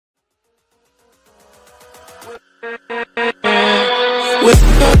Hola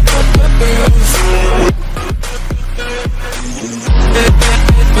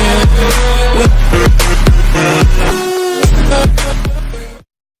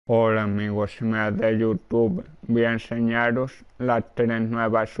amigos y amigas de YouTube, voy a enseñaros las 3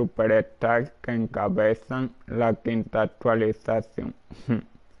 nuevas superstars que encabezan la quinta actualización,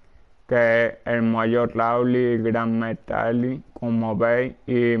 que es el mayor Lawley y Gran Metali, como veis,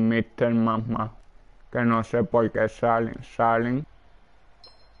 y Mr. Más, que no sé por qué salen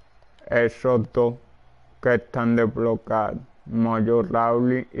esos dos que están desbloqueados, mayor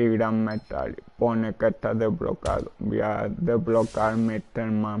Lawley y Gran Metali. Pone que está desbloqueado. Voy a desbloquear Mr.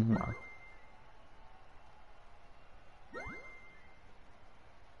 Más.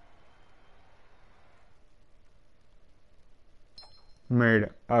 Mira,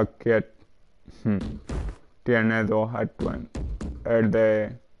 aquí tiene dos atuendos,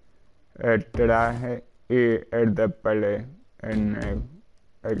 el traje y el de pelea, el negro,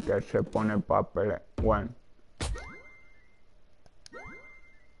 el que se pone para pelear. Bueno,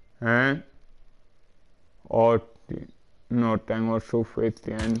 hostia, no tengo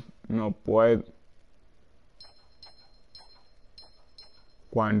suficiente, no puedo.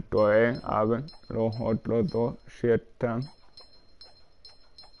 ¿Cuánto es? A ver, los otros dos si están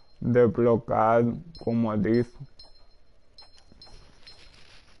desbloqueados, como dice.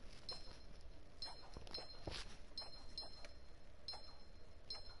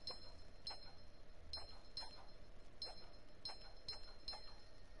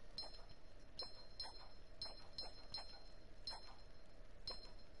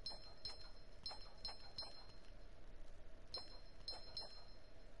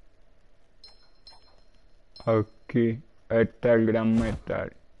 Aquí está el gran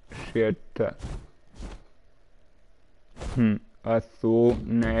metal, si está azul,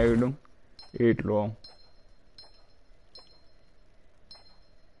 negro y rojo.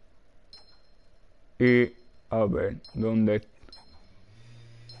 Y a ver, ¿dónde está?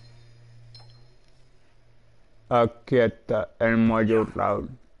 Aquí está el mayor Raúl,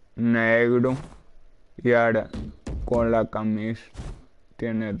 negro, y ahora con la camisa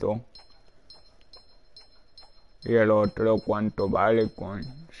tiene dos. Y el otro, ¿cuánto vale?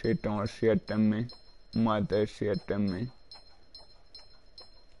 Si tengo 7.000, más de 7.000.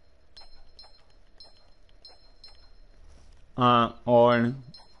 Ahora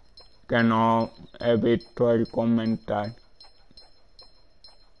que no he visto el comentario.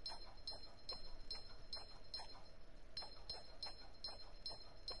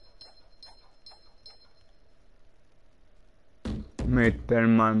 Mr.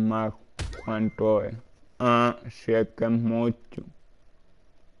 Más, ¿cuánto es? Si es que es mucho.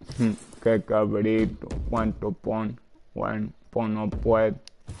 Qué cabrito, ¿cuánto pone? Bueno, pues no puedo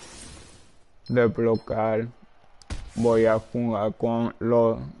desbloquear. Voy a jugar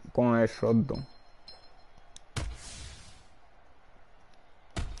con esos dos.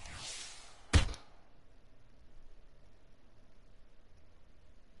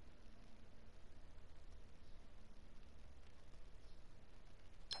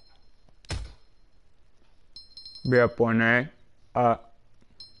 Voy a poner a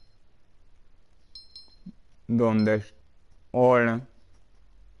donde es. Hola.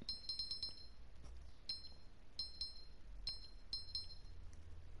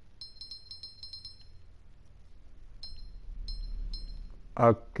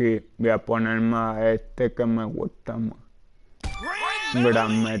 Aquí voy a poner más este que me gusta más.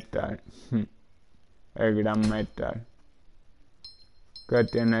 Gran metal. El gran metal. Que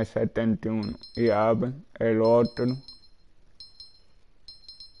tiene 71. Y a ver, el otro.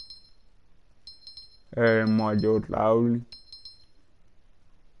 El mayor Lawley.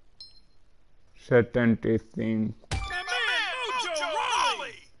 75.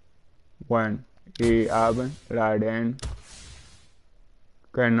 Bueno, y a ver, la arena.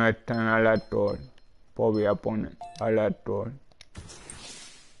 Que no están a la torre. Pues voy a poner a la torre.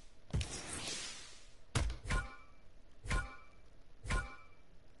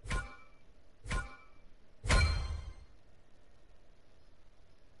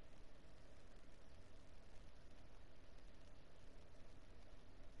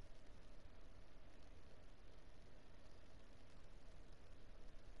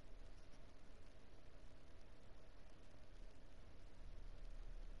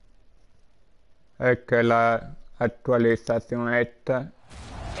 Es que la actualización esta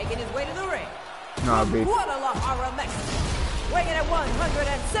no ha visto.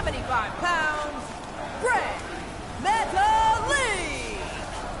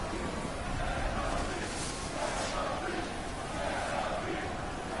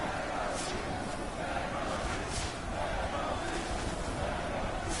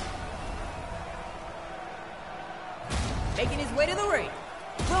 making his way to the ring.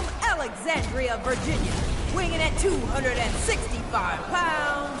 From Alexandria, Virginia, weighing at 265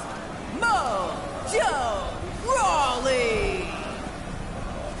 pounds, Mojo Rawley.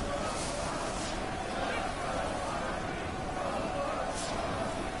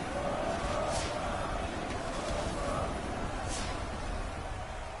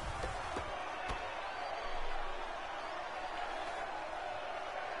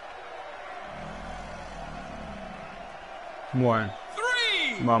 Bueno,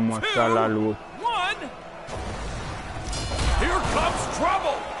 vamos a la luz. Here comes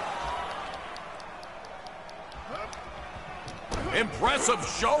trouble. Impressive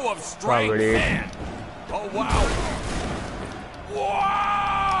show of strength. Man. Oh, wow.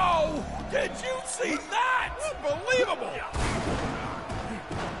 Wow! Did you see that? Unbelievable.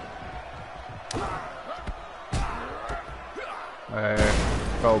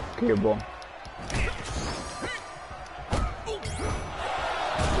 Okay, bon.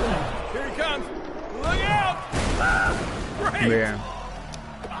 Here he comes. Look out! Great. Bien.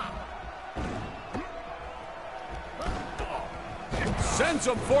 Sends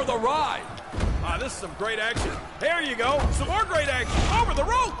him for the ride. This is some great action. There you go. Some more great action. Over the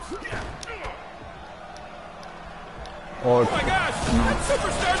ropes. Oh my gosh. That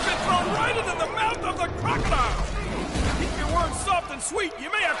superstar's been thrown right into the mouth of the crocodile. Keep your words soft and sweet. You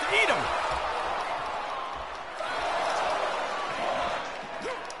may have to eat them.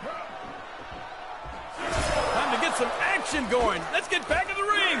 Time to get some action going. Let's get back in the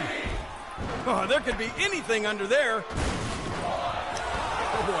ring. Oh, there could be anything under there.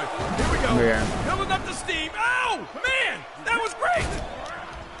 Oh boy, here we go. Yeah. Building up the steam. Ow! Man, that was great!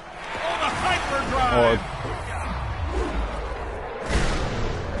 Oh, the hyperdrive!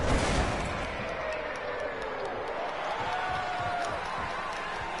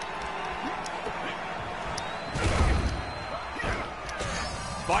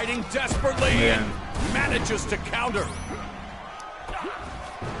 Fighting desperately and manages to counter.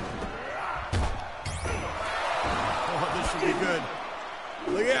 Oh, this should be good.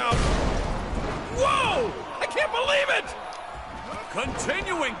 Look out. Whoa! I can't believe it!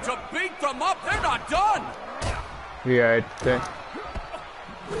 Continuing to beat them up. They're not done. Y este,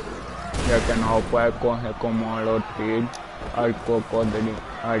 ya que no puede coger como los tigres al cocodrilo,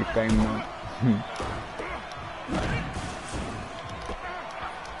 al caimán.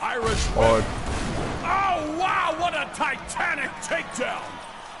 Irish whip. Oh, wow! What a titanic takedown!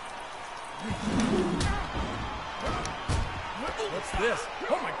 What's this?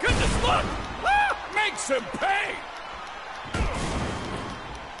 Oh my goodness, look! Ah, makes him pay!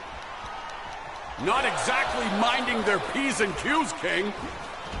 Not exactly minding their P's and Q's, King.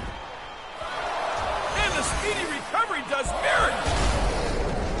 And the speedy recovery does miracles!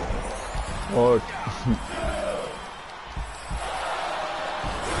 Oh,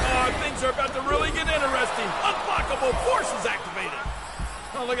 things are about to really get interesting. Unblockable forces activated.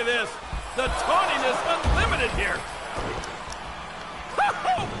 Oh, look at this. The taunting is unlimited here.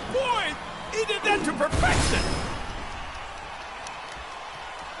 Oh, boy! He did that to perfection!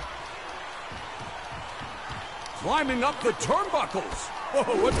 Climbing up the turnbuckles.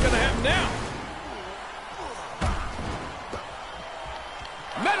 Whoa, what's going to happen now?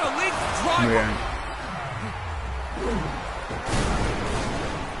 Meta Leap driver.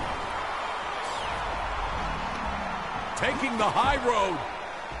 Taking the high road.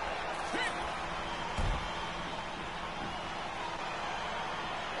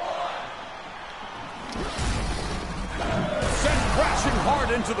 Sent crashing hard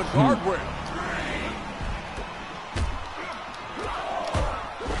into the guardrail.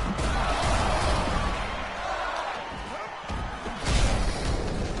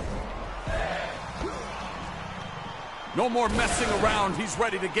 No more messing around. He's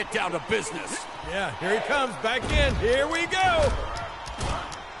ready to get down to business. Yeah, here he comes. Back in. Here we go.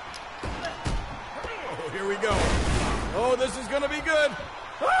 Oh, here we go. Oh, this is going to be good.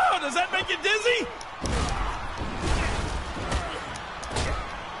 Oh, does that make you dizzy?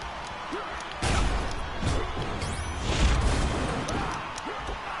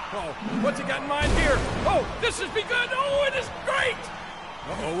 Oh, what's he got in mind here? Oh, this has begun. Oh, it is great.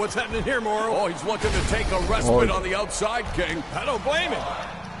 Uh-oh, what's happening here, Morrow? Oh, he's looking to take a respite on the outside, King. I don't blame him.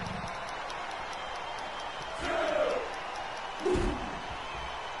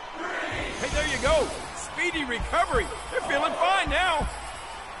 Hey, there you go. Speedy recovery. They're feeling fine now.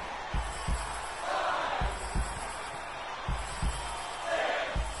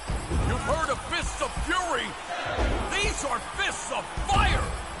 You've heard of fists of fury. These are fists of fire.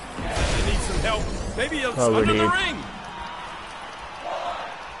 They need some help. Maybe he'll under the ring.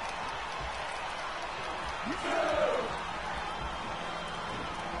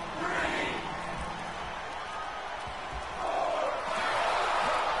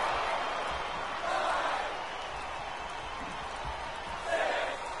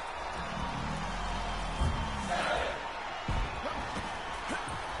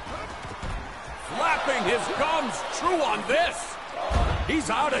 comes true on this. He's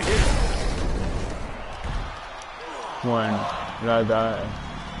out of here. Bueno, la da.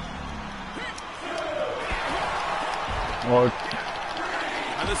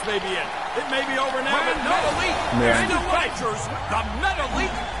 And this may be it. It may be over now, but no. Elite manufactures the Meta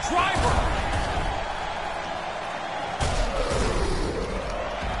Elite driver.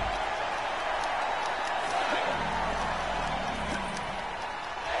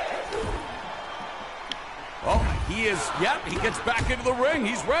 Oh, he is, yep, he gets back into the ring.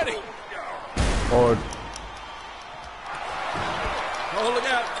 He's ready. Oh, look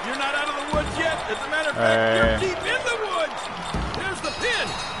out. You're not out of the woods yet. As a matter of fact, you're deep in the woods. There's the pin.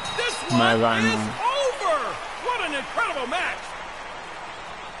 This one is over. What an incredible match.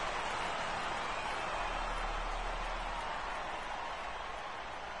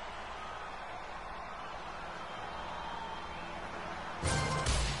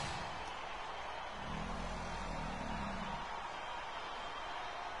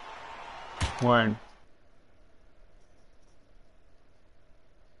 bueno.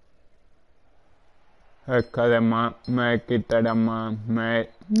 Es que además me quitará más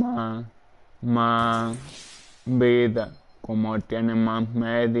vida, como tiene más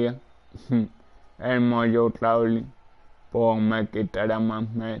media, el Mojo Rawley, pues me quitará más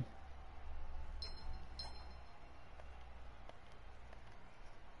media.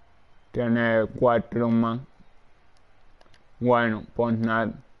 Tiene 4 más. Bueno, pues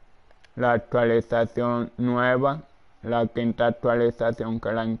nada, la actualización nueva. La quinta actualización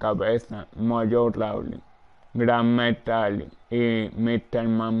que la encabeza Mojo Rawley, Gran Metal y Mr.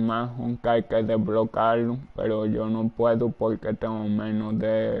 Man, aunque hay que desbloquearlo, pero yo no puedo porque tengo menos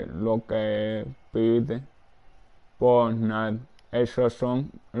de lo que pide. Pues nada, esos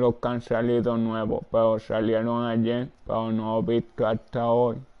son los que han salido nuevos, pero salieron ayer, pero no he visto hasta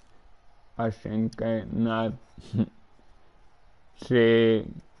hoy. Así que nada, sí.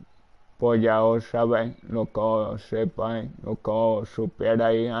 Pues ya os sabéis, lo que os sepáis, lo que os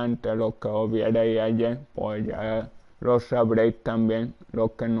supierais antes, lo que os vierais ayer, pues ya lo sabréis también,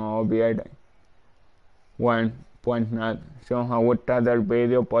 lo que no os vierais. Bueno, pues nada, si os ha gustado el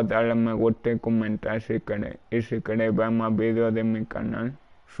vídeo, pues darle me gusta y comentar si queréis. Y si queréis ver más vídeos de mi canal,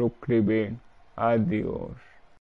 suscribir. Adiós.